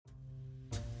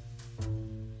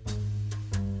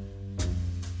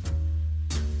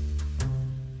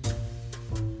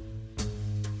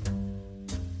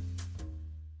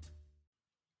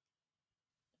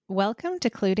Welcome to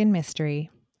Clued in Mystery.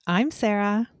 I'm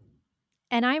Sarah.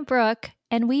 And I'm Brooke,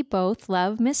 and we both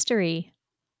love mystery.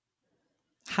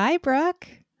 Hi, Brooke.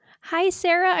 Hi,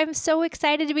 Sarah. I'm so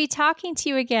excited to be talking to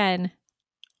you again.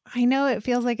 I know it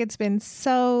feels like it's been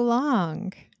so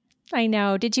long. I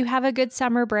know. Did you have a good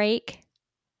summer break?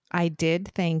 I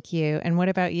did, thank you. And what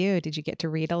about you? Did you get to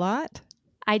read a lot?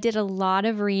 I did a lot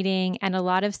of reading and a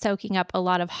lot of soaking up a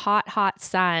lot of hot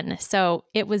sun. So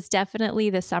it was definitely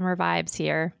the summer vibes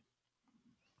here.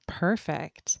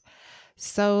 Perfect.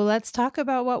 So let's talk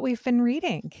about what we've been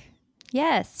reading.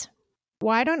 Yes.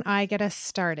 Why don't I get us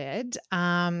started?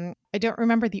 I don't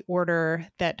remember the order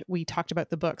that we talked about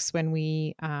the books when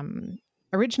we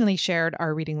originally shared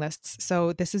our reading lists.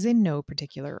 So this is in no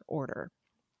particular order.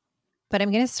 But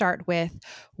I'm going to start with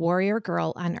Warrior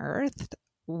Girl Unearthed,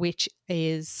 which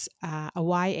is a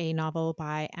YA novel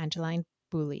by Angeline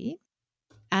Boulley.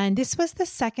 And this was the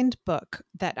second book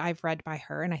that I've read by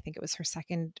her, and I think it was her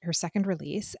second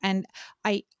release. And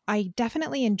I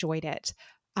definitely enjoyed it.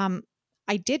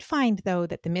 I did find, though,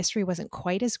 that the mystery wasn't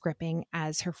quite as gripping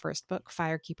as her first book,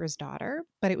 Firekeeper's Daughter,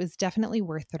 but it was definitely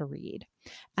worth it a read.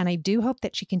 And I do hope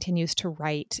that she continues to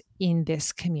write in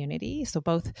this community. So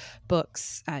both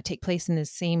books take place in the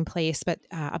same place, but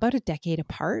about a decade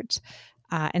apart.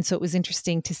 And so it was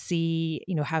interesting to see,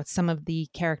 how some of the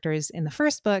characters in the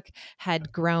first book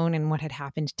had grown and what had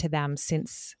happened to them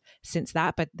since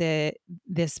that. But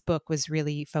this book was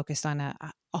really focused on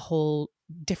a whole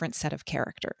different set of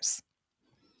characters.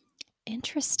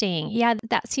 Interesting. Yeah,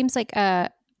 that seems like a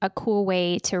cool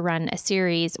way to run a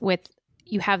series with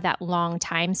you have that long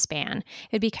time span.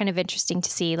 It'd be kind of interesting to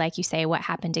see, like you say, what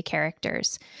happened to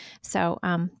characters. So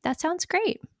that sounds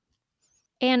great.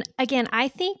 And again, I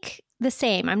think the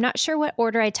same. I'm not sure what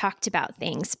order I talked about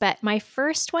things, but my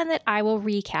first one that I will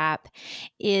recap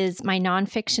is my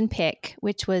nonfiction pick,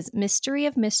 which was Mystery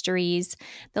of Mysteries,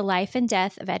 The Life and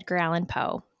Death of Edgar Allan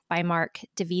Poe by Mark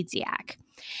Dawidziak.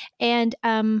 And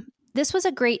this was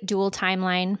a great dual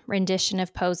timeline rendition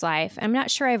of Poe's life. I'm not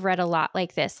sure I've read a lot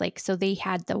like this. So they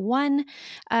had the one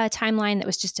timeline that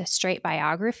was just a straight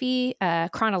biography,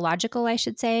 chronological, I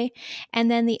should say. And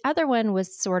then the other one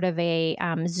was sort of a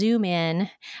zoom in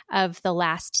of the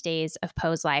last days of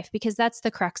Poe's life, because that's the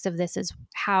crux of this, is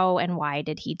how and why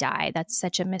did he die? That's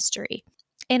such a mystery.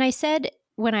 And I said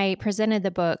when I presented the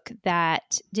book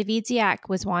that Dawidziak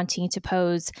was wanting to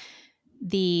pose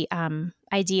the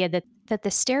idea that the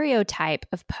stereotype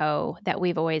of Poe that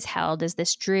we've always held as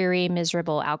this dreary,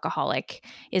 miserable alcoholic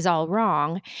is all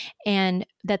wrong, and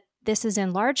that this is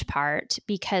in large part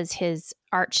because his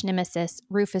arch nemesis,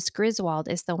 Rufus Griswold,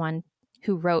 is the one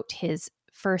who wrote his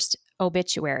first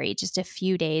obituary just a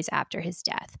few days after his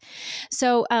death.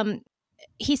 So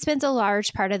he spends a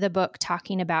large part of the book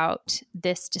talking about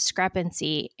this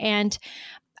discrepancy, and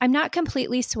I'm not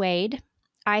completely swayed.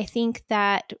 I think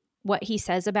that what he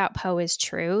says about Poe is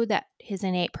true, that his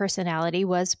innate personality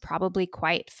was probably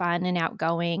quite fun and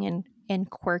outgoing and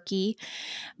quirky.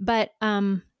 But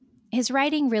his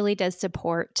writing really does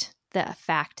support the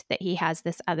fact that he has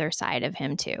this other side of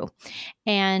him too.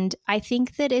 And I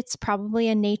think that it's probably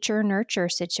a nature-nurture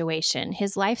situation.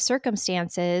 His life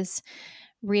circumstances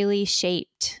really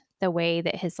shaped the way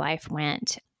that his life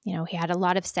went. He had a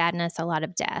lot of sadness, a lot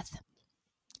of death.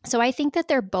 So I think that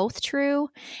they're both true.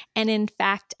 And in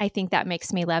fact, I think that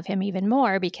makes me love him even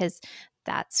more, because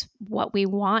that's what we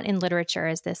want in literature,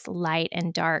 is this light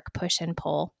and dark push and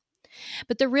pull.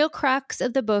 But the real crux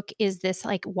of the book is this,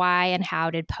 why and how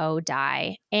did Poe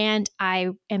die? And I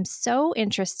am so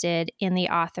interested in the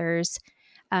author's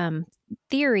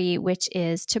theory, which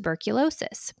is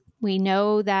tuberculosis. We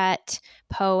know that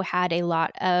Poe had a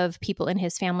lot of people in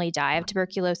his family die of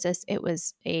tuberculosis. It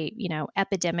was a,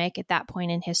 epidemic at that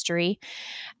point in history.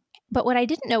 But what I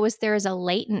didn't know was there is a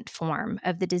latent form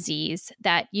of the disease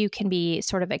that you can be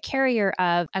sort of a carrier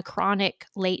of, a chronic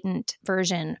latent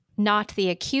version, not the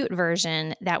acute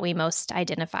version that we most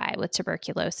identify with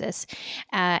tuberculosis.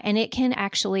 And it can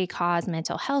actually cause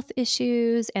mental health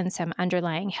issues and some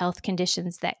underlying health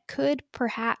conditions that could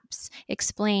perhaps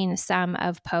explain some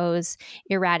of Poe's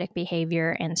erratic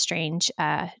behavior and strange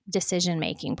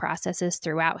decision-making processes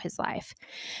throughout his life.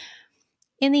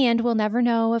 In the end, we'll never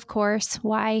know, of course,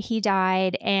 why he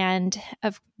died, and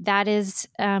that is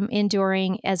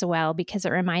enduring as well, because it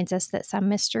reminds us that some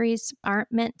mysteries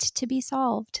aren't meant to be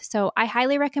solved. So I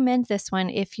highly recommend this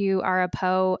one if you are a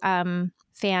Poe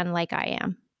fan like I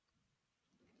am.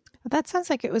 Well, that sounds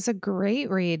like it was a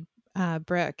great read,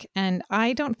 Brooke. And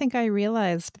I don't think I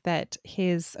realized that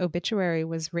his obituary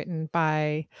was written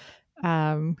by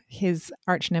his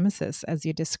arch nemesis, as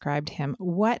you described him.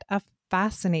 What a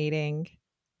fascinating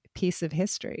piece of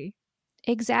history.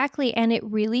 Exactly. And it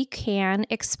really can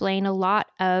explain a lot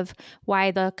of why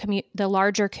the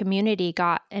larger community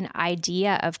got an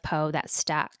idea of Poe that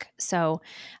stuck. So,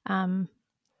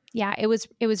 yeah, it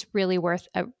was really worth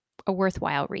a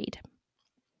worthwhile read.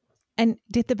 And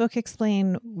did the book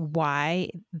explain why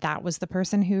that was the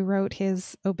person who wrote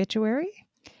his obituary?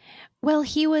 Well,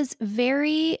 he was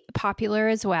very popular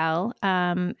as well,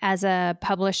 as a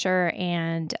publisher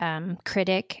and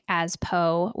critic, as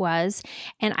Poe was.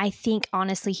 And I think,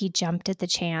 honestly, he jumped at the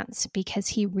chance because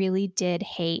he really did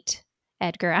hate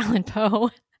Edgar Allan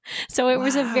Poe. So it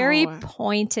was a very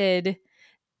pointed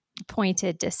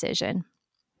decision.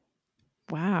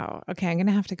 Wow. Okay, I'm going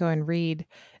to have to go and read,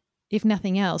 if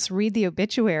nothing else, read the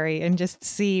obituary and just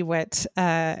see what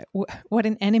an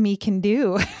enemy can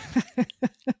do.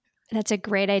 That's a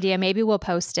great idea. Maybe we'll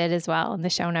post it as well in the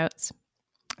show notes.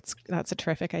 That's a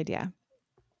terrific idea.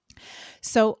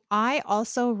 So I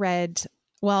also read,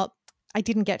 well, I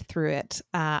didn't get through it,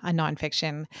 a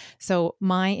nonfiction. So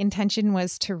my intention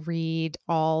was to read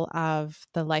all of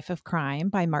The Life of Crime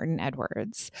by Martin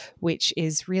Edwards, which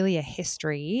is really a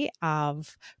history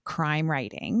of crime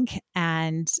writing.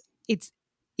 And it's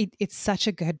such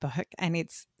a good book, and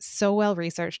it's so well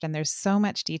researched, and there's so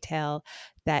much detail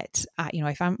that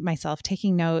I found myself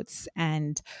taking notes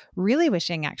and really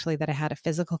wishing actually that I had a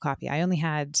physical copy. I only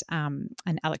had an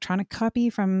electronic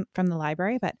copy from the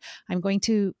library, but I'm going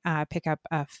to pick up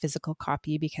a physical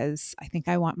copy because I think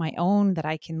I want my own, that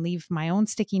I can leave my own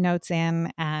sticky notes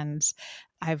in, and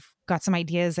I've got some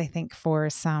ideas, I think, for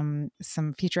some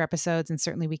future episodes, and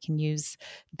certainly we can use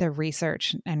the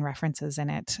research and references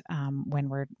in it when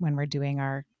we're doing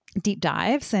our deep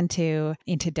dives into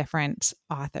different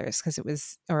authors, because it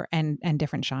was and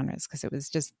different genres, because it was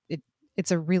just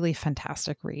it's a really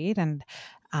fantastic read, and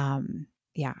I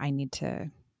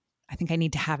think I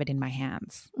need to have it in my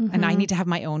hands, and I need to have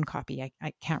my own copy.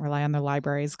 I can't rely on the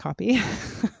library's copy.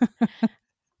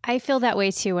 I feel that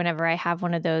way too whenever I have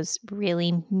one of those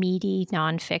really meaty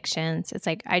nonfictions. It's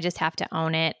like I just have to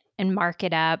own it and mark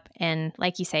it up and,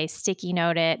 like you say, sticky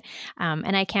note it.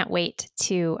 And I can't wait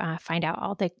to find out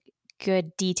all the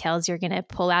good details you're going to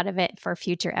pull out of it for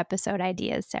future episode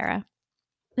ideas, Sarah.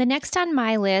 The next on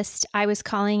my list, I was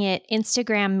calling it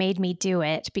Instagram Made Me Do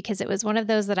It, because it was one of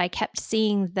those that I kept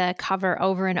seeing the cover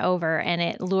over and over, and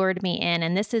it lured me in.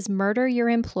 And this is Murder Your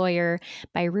Employer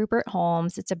by Rupert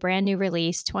Holmes. It's a brand new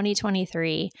release,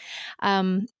 2023.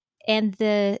 And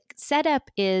the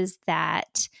setup is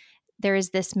that there is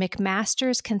this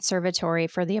McMaster's Conservatory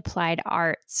for the Applied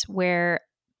Arts where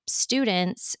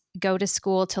students go to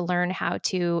school to learn how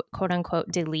to, quote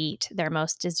unquote, delete their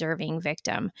most deserving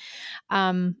victim.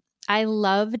 I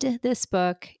loved this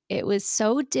book. It was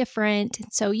so different,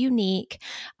 so unique.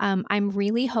 I'm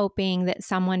really hoping that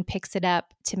someone picks it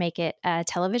up to make it a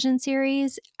television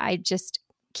series. I just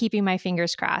keeping my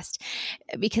fingers crossed,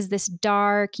 because this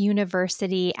dark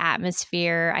university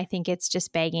atmosphere, I think it's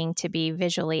just begging to be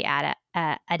visually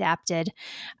adapted.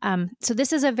 So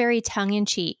this is a very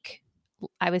tongue-in-cheek,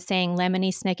 I was saying, Lemony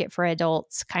Snicket for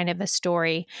adults kind of a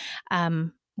story,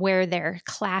 where their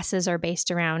classes are based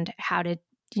around how to,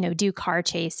 do car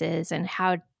chases and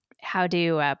how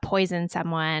to poison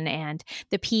someone. And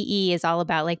the PE is all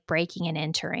about like breaking and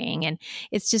entering. And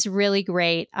it's just really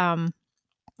great.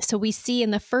 So we see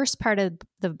in the first part of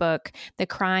the book, the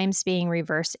crimes being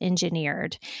reverse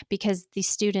engineered, because the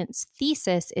student's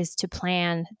thesis is to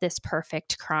plan this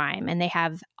perfect crime. And they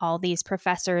have all these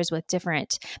professors with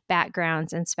different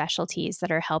backgrounds and specialties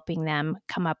that are helping them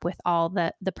come up with all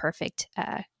the perfect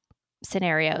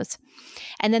scenarios.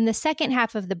 And then the second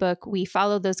half of the book, we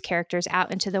follow those characters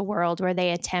out into the world where they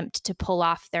attempt to pull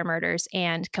off their murders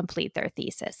and complete their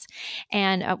thesis.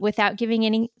 And without giving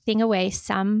anything away,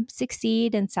 some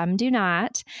succeed and some do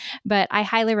not, but I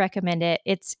highly recommend it.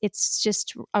 It's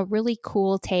just a really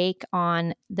cool take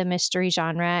on the mystery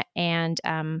genre, and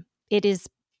it is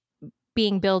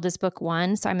being billed as book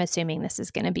one, so I'm assuming this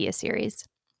is going to be a series.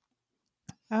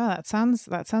 Oh, that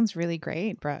sounds really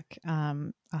great, Brooke.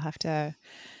 I'll have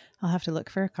to look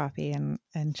for a copy and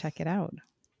check it out.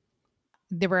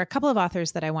 There were a couple of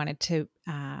authors that I wanted to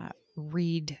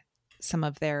read some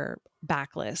of their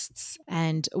backlists,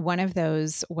 and one of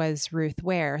those was Ruth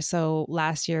Ware. So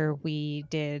last year we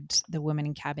did The Woman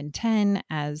in Cabin 10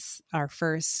 as our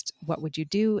first What Would You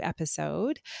Do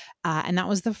episode, and that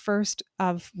was the first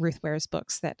of Ruth Ware's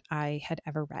books that I had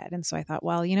ever read. And so I thought,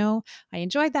 well, I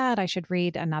enjoyed that, I should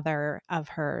read another of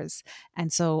hers.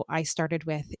 And so I started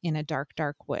with In a Dark,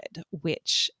 Dark Wood,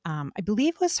 which I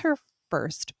believe was her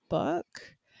first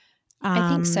book. I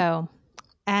think so.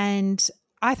 And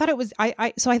I thought it was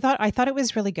I thought it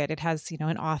was really good. It has,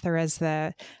 an author as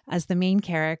the main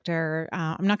character.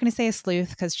 I'm not going to say a sleuth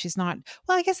because she's not.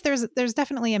 Well, I guess there's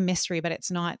definitely a mystery, but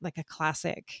it's not like a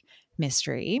classic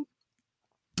mystery.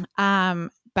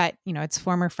 But it's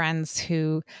former friends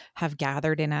who have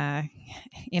gathered in a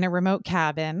remote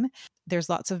cabin. There's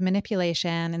lots of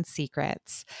manipulation and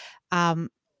secrets.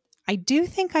 I do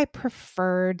think I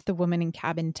preferred the woman in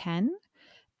cabin 10.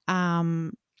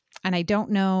 And I don't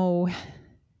know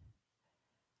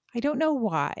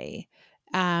why.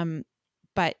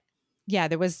 But yeah,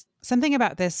 there was something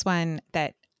about this one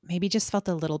that maybe just felt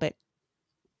a little bit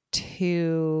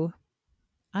too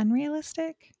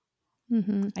unrealistic.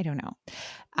 Mm-hmm. I don't know.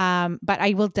 But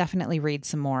I will definitely read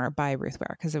some more by Ruth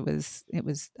Ware because it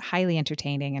was highly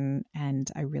entertaining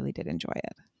and I really did enjoy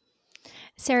it.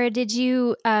 Sarah, did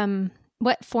you,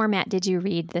 what format did you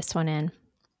read this one in?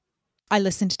 I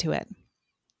listened to it.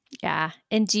 Yeah.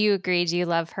 And do you agree? Do you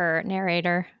love her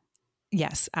narrator?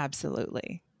 Yes,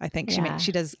 absolutely. I think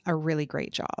she does a really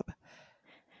great job.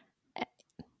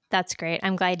 That's great.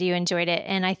 I'm glad you enjoyed it.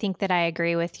 And I think that I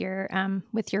agree with your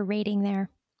rating there.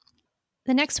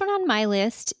 The next one on my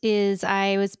list is,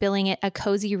 I was billing it a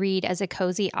cozy read as a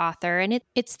cozy author, and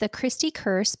it's The Christie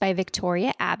Curse by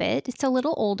Victoria Abbott. It's a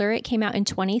little older. It came out in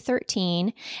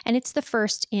 2013, and it's the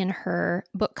first in her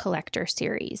book collector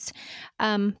series.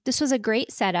 This was a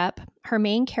great setup. Her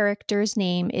main character's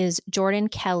name is Jordan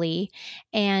Kelly,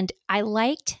 and I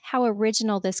liked how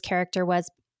original this character was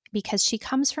because she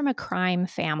comes from a crime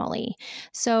family.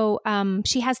 So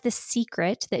she has this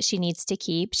secret that she needs to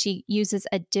keep. She uses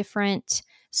a different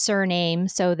surname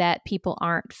so that people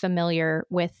aren't familiar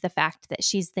with the fact that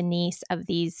she's the niece of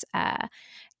these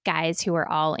guys who are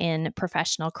all in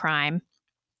professional crime.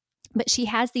 But she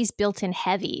has these built-in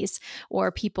heavies,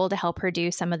 or people to help her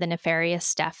do some of the nefarious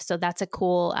stuff. So that's a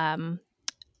cool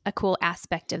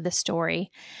aspect of the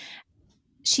story.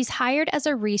 She's hired as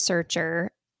a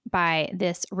researcher by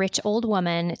this rich old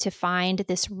woman to find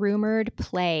this rumored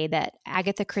play that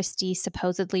Agatha Christie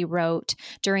supposedly wrote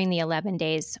during the 11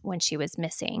 days when she was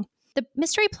missing. The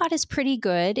mystery plot is pretty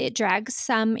good. It drags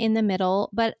some in the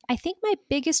middle, but I think my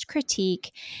biggest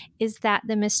critique is that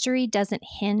the mystery doesn't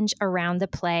hinge around the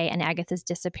play and Agatha's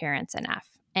disappearance enough.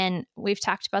 And we've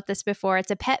talked about this before. It's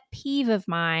a pet peeve of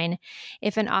mine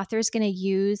if an author is going to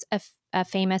use a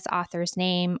famous author's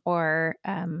name or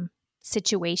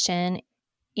situation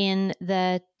in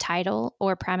the title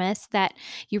or premise, that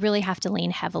you really have to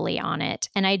lean heavily on it.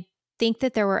 And I think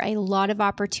that there were a lot of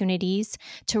opportunities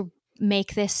to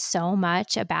make this so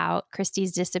much about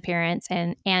Christie's disappearance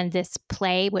and this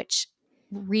play, which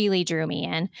really drew me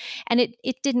in. And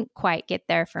it didn't quite get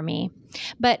there for me.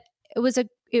 But it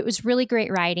was really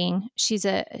great writing. She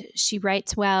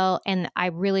writes well, and I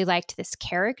really liked this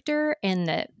character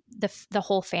and the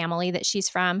whole family that she's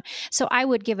from. So I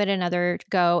would give it another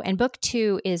go. And book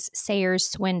 2 is Sayers'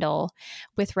 Swindle,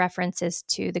 with references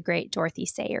to the great Dorothy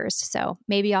Sayers. So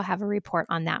maybe I'll have a report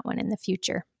on that one in the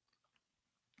future.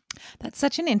 That's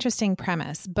such an interesting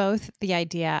premise, both the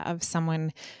idea of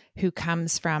someone who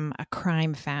comes from a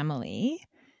crime family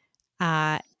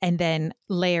and then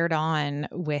layered on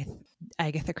with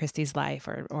Agatha Christie's life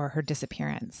or her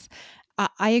disappearance.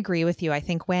 I agree with you. I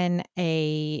think when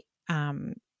a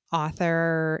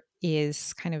author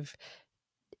is kind of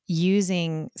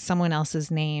using someone else's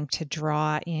name to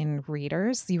draw in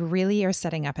readers, you really are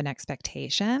setting up an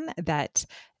expectation that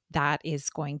is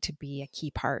going to be a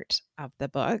key part of the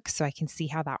book. So I can see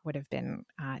how that would have been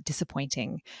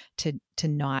disappointing to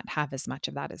not have as much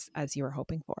of that as you were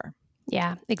hoping for.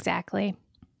 Yeah, exactly.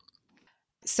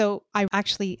 So I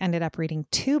actually ended up reading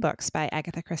 2 books by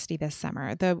Agatha Christie this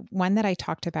summer. The one that I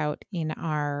talked about in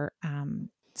our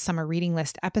summer reading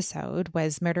list episode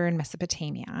was Murder in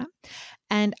Mesopotamia.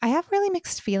 And I have really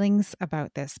mixed feelings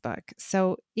about this book.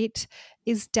 So it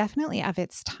is definitely of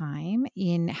its time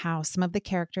in how some of the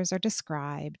characters are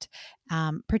described,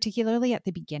 particularly at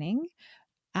the beginning.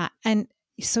 And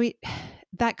so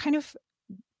that kind of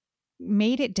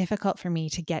made it difficult for me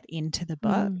to get into the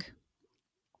book.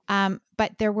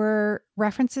 But there were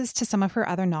references to some of her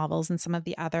other novels and some of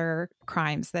the other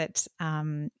crimes that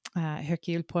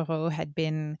Hercule Poirot had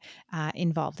been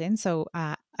involved in. So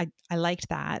I liked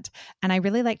that. And I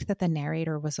really liked that the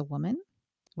narrator was a woman,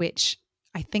 which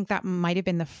I think that might have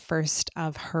been the first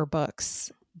of her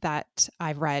books that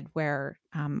I've read where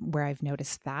I've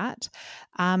noticed that.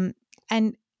 And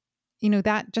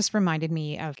that just reminded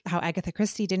me of how Agatha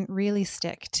Christie didn't really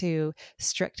stick to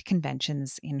strict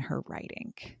conventions in her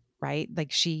writing, right?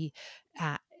 Like she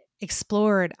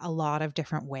explored a lot of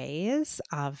different ways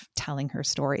of telling her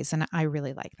stories. And I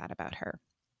really like that about her.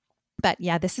 But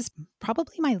yeah, this is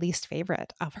probably my least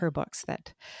favorite of her books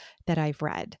that I've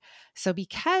read. So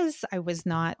because I was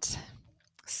not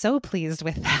so pleased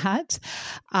with that,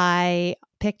 I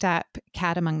picked up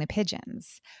Cat Among the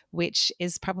Pigeons, which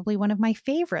is probably one of my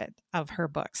favorite of her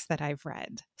books that I've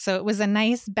read. So it was a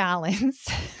nice balance.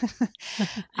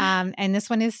 And this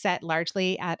one is set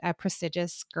largely at a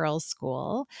prestigious girls'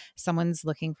 school. Someone's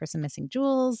looking for some missing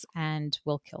jewels and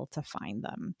will kill to find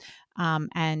them.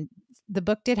 And the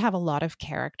book did have a lot of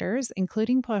characters,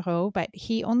 including Poirot, but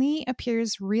he only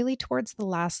appears really towards the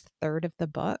last third of the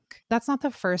book. That's not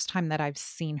the first time that I've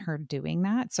seen her doing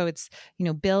that. So it's,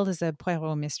 billed as a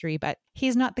Poirot mystery, but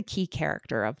he's not the key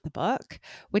character of the book,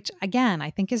 which again, I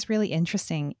think is really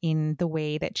interesting in the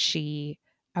way that she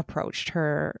approached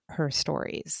her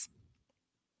stories.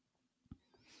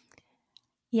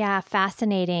 Yeah,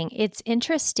 fascinating. It's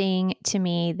interesting to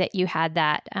me that you had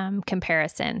that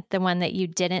comparison, the one that you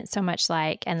didn't so much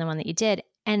like and the one that you did.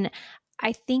 And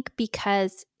I think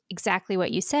because exactly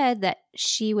what you said, that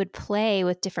she would play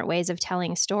with different ways of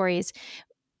telling stories,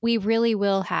 we really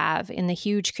will have in the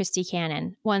huge Christie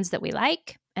canon ones that we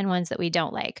like and ones that we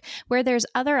don't like. Where there's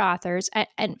other authors,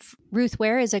 and Ruth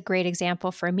Ware is a great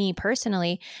example for me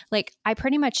personally. Like, I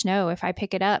pretty much know if I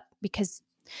pick it up because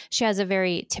she has a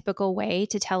very typical way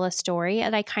to tell a story,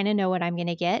 and I kind of know what I'm going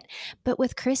to get. But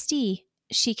with Christie,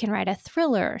 she can write a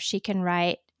thriller. She can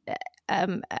write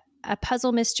a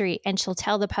puzzle mystery, and she'll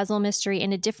tell the puzzle mystery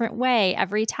in a different way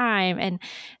every time, and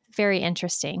very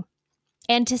interesting.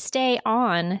 And to stay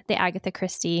on the Agatha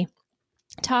Christie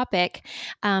topic,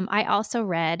 I also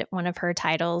read one of her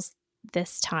titles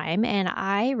this time, and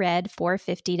I read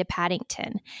 450 to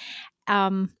Paddington.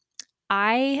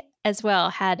 I as well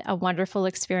had a wonderful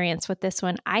experience with this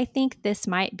one. I think this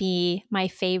might be my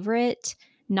favorite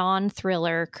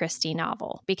non-thriller Christie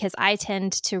novel because I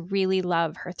tend to really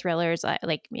love her thrillers.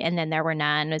 Like, And Then There Were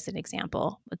None as an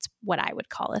example. It's what I would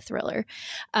call a thriller.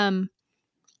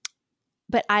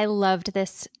 But I loved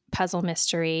this puzzle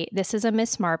mystery. This is a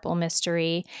Miss Marple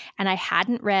mystery, and I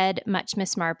hadn't read much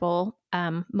Miss Marple,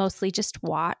 mostly just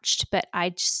watched, but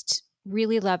I just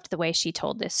really loved the way she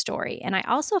told this story. And I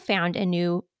also found a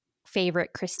new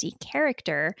favorite Christie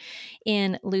character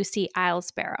in Lucy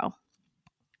Aylesbury.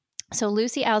 So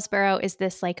Lucy Aylesbury is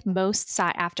this like most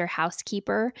sought after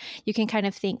housekeeper. You can kind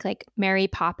of think like Mary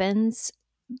Poppins,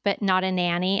 but not a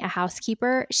nanny, a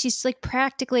housekeeper. She's like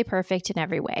practically perfect in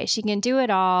every way. She can do it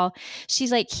all.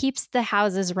 She's like keeps the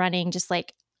houses running just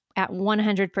like at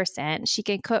 100%. She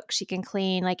can cook, she can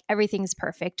clean, like everything's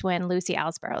perfect when Lucy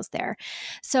Aylesbury's there.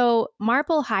 So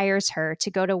Marple hires her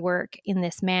to go to work in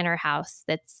this manor house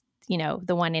that's,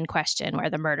 the one in question where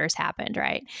the murders happened,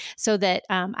 right? So that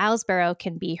Aylesbury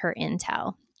can be her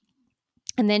intel.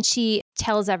 And then she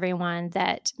tells everyone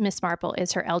that Miss Marple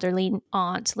is her elderly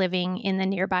aunt living in the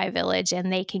nearby village,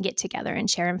 and they can get together and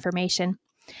share information.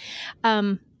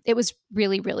 It was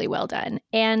really, really well done.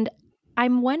 And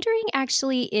I'm wondering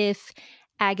actually if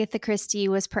Agatha Christie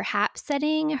was perhaps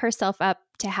setting herself up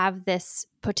to have this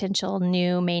potential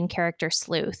new main character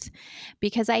sleuth,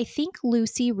 because I think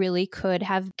Lucy really could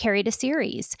have carried a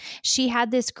series. She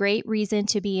had this great reason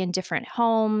to be in different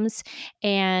homes,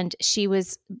 and she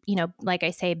was, like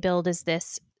I say, billed as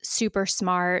this super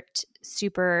smart,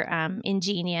 super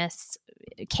ingenious,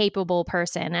 capable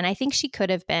person. And I think she could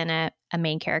have been a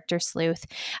main character sleuth,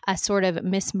 a sort of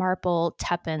Miss Marple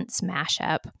Tuppence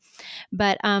mashup.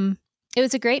 But it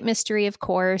was a great mystery, of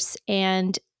course.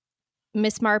 And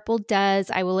Miss Marple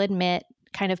does, I will admit,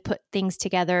 kind of put things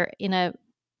together in a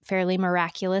fairly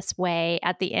miraculous way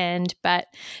at the end, but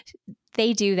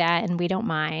they do that and we don't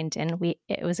mind. And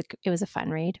it was a fun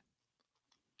read.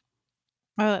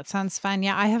 Oh, that sounds fun.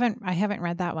 Yeah, I haven't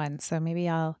read that one, so maybe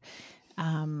I'll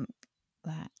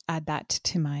add that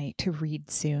to my to read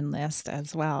soon list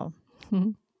as well.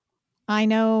 Mm-hmm. I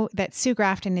know that Sue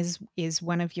Grafton is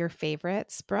one of your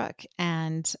favorites, Brooke,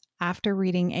 and after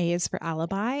reading A is for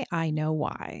Alibi, I know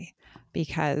why,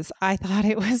 because I thought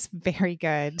it was very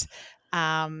good.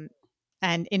 And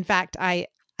in fact,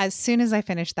 as soon as I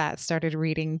finished that, started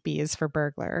reading B is for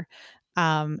Burglar.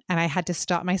 And I had to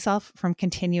stop myself from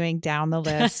continuing down the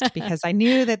list because I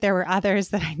knew that there were others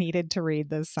that I needed to read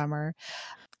this summer.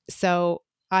 So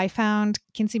I found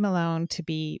Kinsey Malone to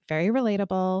be very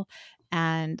relatable,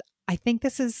 and I think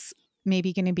this is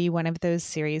maybe going to be one of those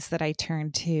series that I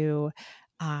turn to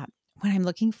when I'm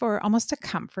looking for almost a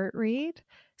comfort read.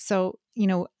 So,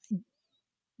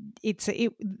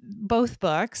 both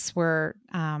books were,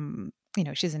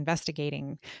 she's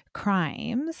investigating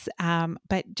crimes,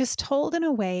 but just told in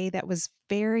a way that was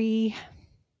very,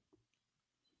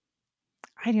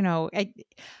 I don't know, it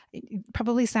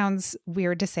probably sounds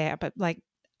weird to say it, but like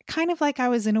kind of like I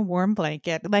was in a warm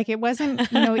blanket. Like it wasn't,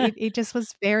 it just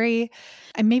was very,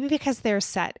 and maybe because they're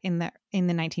set in the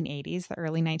 1980s, the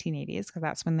early 1980s, because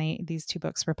that's when these two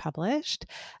books were published.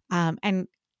 And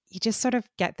you just sort of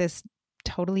get this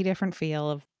totally different feel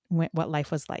of what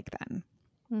life was like then.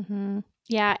 Mm-hmm.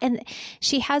 Yeah. And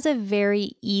she has a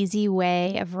very easy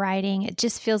way of writing. It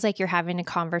just feels like you're having a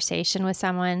conversation with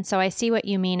someone. So I see what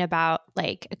you mean about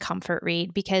like a comfort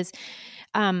read, because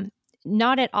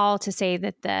not at all to say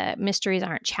that the mysteries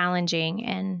aren't challenging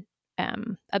and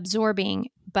absorbing,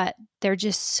 but they're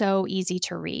just so easy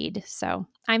to read. So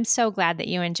I'm so glad that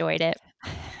you enjoyed it.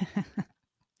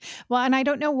 Well, and I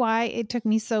don't know why it took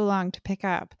me so long to pick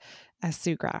up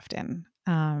Sue Grafton,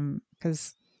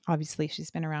 because obviously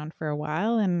she's been around for a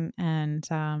while, and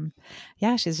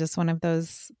yeah, she's just one of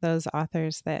those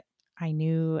authors that I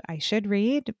knew I should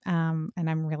read, and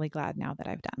I'm really glad now that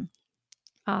I've done.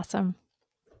 Awesome.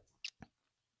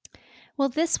 Well,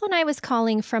 this one I was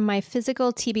calling from my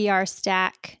physical TBR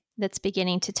stack that's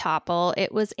beginning to topple.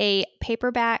 It was a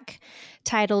paperback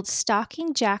titled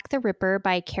Stalking Jack the Ripper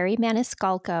by Kerri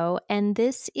Maniscalco, and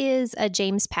this is a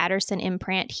James Patterson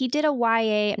imprint. He did a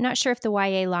YA. I'm not sure if the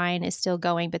YA line is still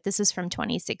going, but this is from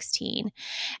 2016.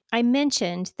 I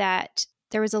mentioned that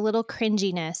there was a little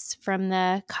cringiness from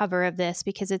the cover of this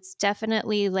because it's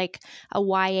definitely like a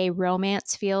YA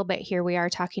romance feel, but here we are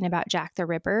talking about Jack the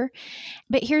Ripper.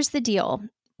 But here's the deal.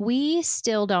 We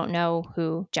still don't know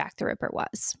who Jack the Ripper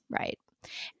was, right?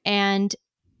 And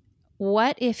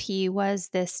what if he was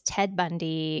this Ted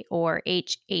Bundy or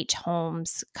H.H.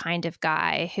 Holmes kind of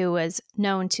guy who was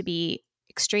known to be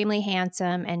extremely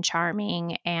handsome and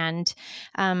charming and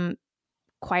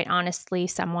quite honestly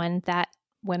someone that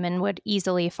women would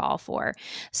easily fall for?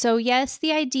 So yes,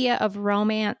 the idea of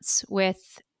romance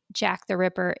with Jack the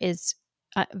Ripper is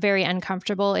very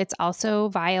uncomfortable. It's also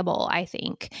viable, I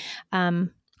think.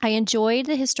 I enjoyed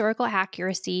the historical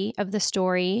accuracy of the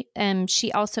story.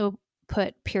 She also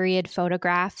put period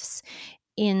photographs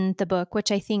in the book,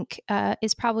 which I think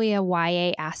is probably a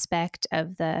YA aspect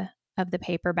of the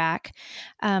paperback.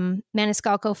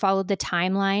 Maniscalco followed the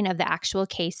timeline of the actual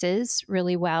cases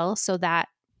really well, so that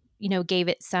gave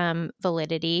it some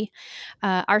validity.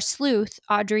 Our sleuth,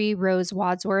 Audrey Rose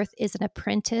Wadsworth, is an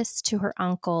apprentice to her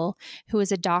uncle, who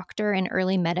is a doctor and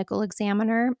early medical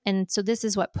examiner. And so this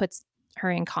is what puts her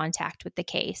in contact with the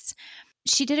case.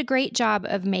 She did a great job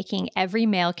of making every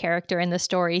male character in the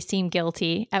story seem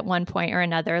guilty at one point or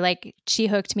another. Like, she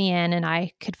hooked me in and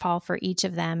I could fall for each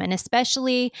of them. And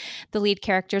especially the lead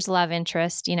character's love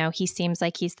interest. He seems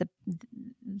like he's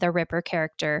the Ripper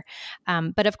character.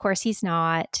 But of course he's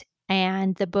not.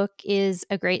 And the book is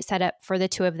a great setup for the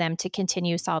two of them to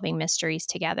continue solving mysteries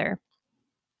together.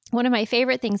 One of my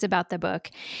favorite things about the book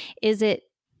is it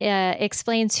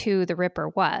explains who the Ripper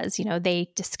was.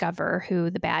 They discover who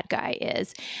the bad guy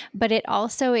is, but it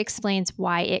also explains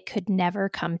why it could never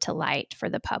come to light for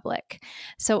the public.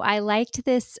 So I liked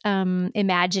this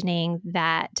imagining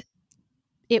that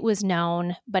it was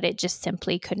known, but it just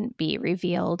simply couldn't be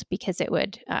revealed because it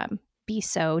would be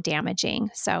so damaging.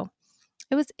 So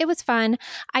it was fun.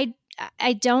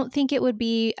 I don't think it would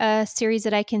be a series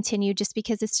that I continue just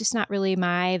because it's just not really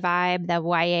my vibe, the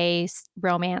YA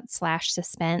romance /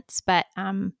 suspense, but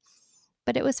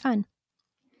it was fun.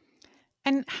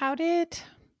 And how did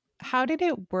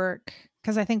it work?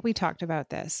 Because I think we talked about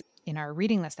this in our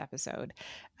reading list episode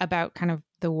about kind of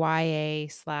the YA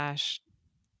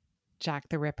 / Jack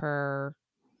the Ripper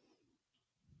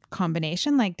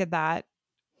combination. Like, did that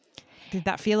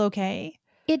feel okay?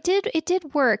 It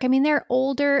did work. I mean, they're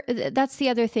older. That's the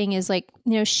other thing is like,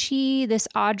 this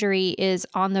Audrey is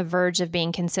on the verge of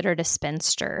being considered a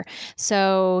spinster.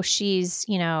 So she's,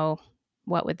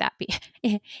 what would that be?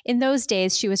 In those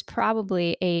days, she was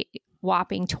probably a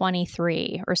whopping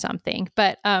 23 or something,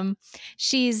 but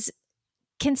she's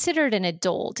considered an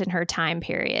adult in her time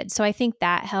period. So I think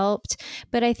that helped,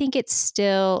 but I think it's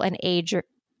still an age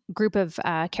group of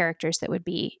characters that would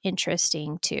be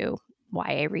interesting to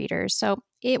YA readers. So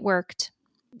it worked.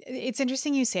 It's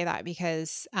interesting you say that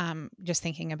because just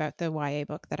thinking about the YA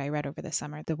book that I read over the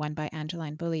summer, the one by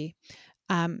Angeline Boulley,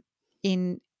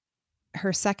 in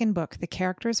her second book, the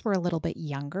characters were a little bit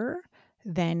younger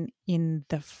than in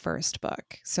the first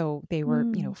book. So they were,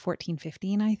 14,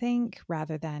 15, I think,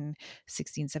 rather than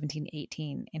 16, 17,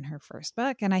 18 in her first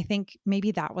book. And I think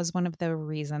maybe that was one of the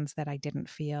reasons that I didn't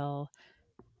feel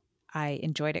I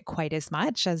enjoyed it quite as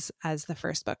much as the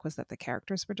first book, was that the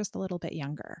characters were just a little bit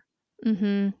younger.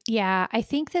 Mm-hmm. Yeah, I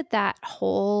think that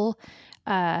whole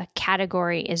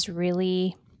category is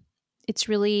it's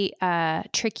really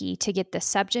tricky to get the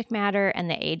subject matter and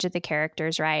the age of the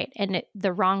characters right, and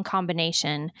the wrong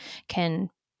combination can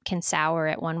sour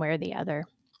it one way or the other.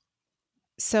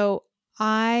 So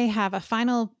I have a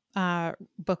final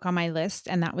book on my list,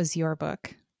 and that was your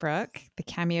book, Brooke, The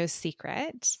Cameo's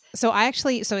Secret. So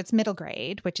it's middle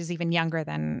grade, which is even younger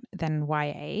than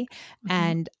YA.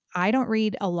 And I don't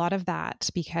read a lot of that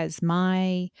because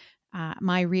my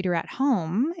reader at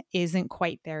home isn't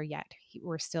quite there yet.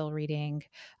 We're still reading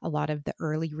a lot of the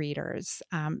early readers.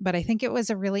 But I think it was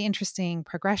a really interesting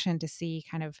progression to see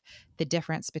kind of the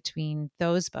difference between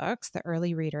those books, the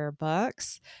early reader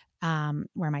books,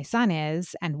 where my son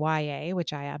is, and YA,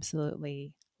 which I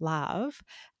absolutely love.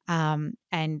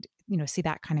 And see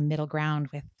that kind of middle ground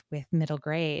with middle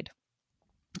grade.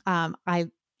 I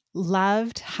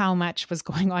loved how much was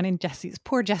going on in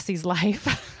poor Jessie's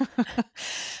life.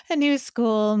 A new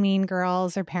school, mean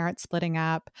girls, her parents splitting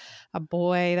up, a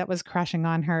boy that was crushing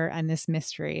on her, and this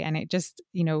mystery. And it just,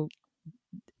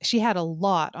 she had a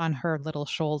lot on her little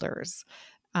shoulders.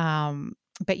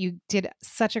 But you did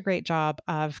such a great job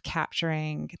of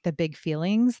capturing the big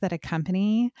feelings that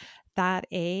accompany that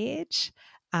age.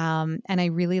 And I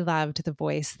really loved the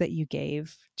voice that you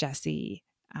gave Jessie.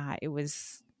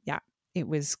 It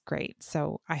was great.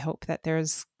 So I hope that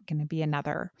there's going to be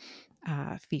another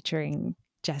featuring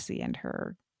Jessie and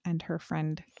her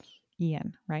friend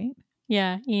Ian, right?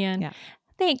 Yeah, Ian. Yeah.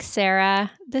 Thanks,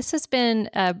 Sarah. This has been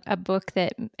a book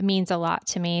that means a lot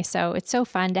to me. So it's so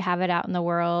fun to have it out in the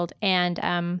world.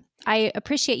 And I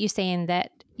appreciate you saying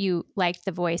that you liked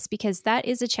the voice, because that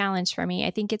is a challenge for me.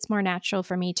 I think it's more natural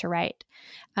for me to write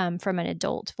from an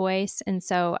adult voice. And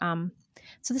so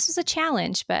this was a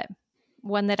challenge, but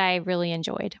one that I really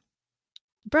enjoyed.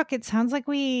 Brooke, it sounds like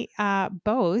we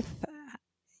both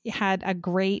had a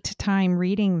great time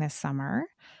reading this summer.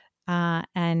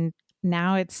 And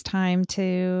now it's time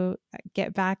to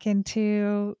get back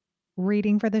into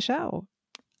reading for the show.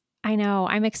 I know.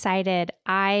 I'm excited.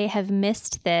 I have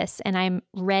missed this, and I'm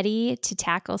ready to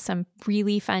tackle some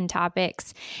really fun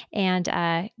topics and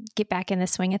get back in the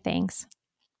swing of things.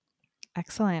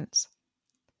 Excellent.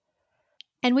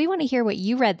 And we want to hear what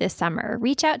you read this summer.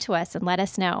 Reach out to us and let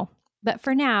us know. But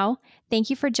for now, thank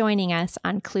you for joining us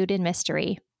on Clued in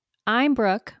Mystery. I'm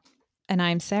Brooke. And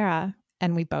I'm Sarah,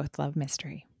 and we both love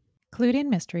mystery. Clued in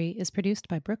Mystery is produced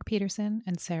by Brooke Peterson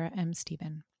and Sarah M.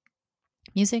 Stephen.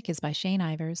 Music is by Shane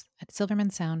Ivers at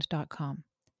silvermansound.com.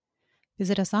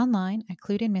 Visit us online at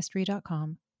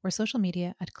cluedinmystery.com or social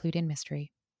media at Clued in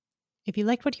Mystery. If you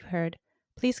liked what you heard,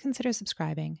 please consider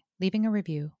subscribing, leaving a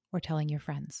review, or telling your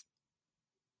friends.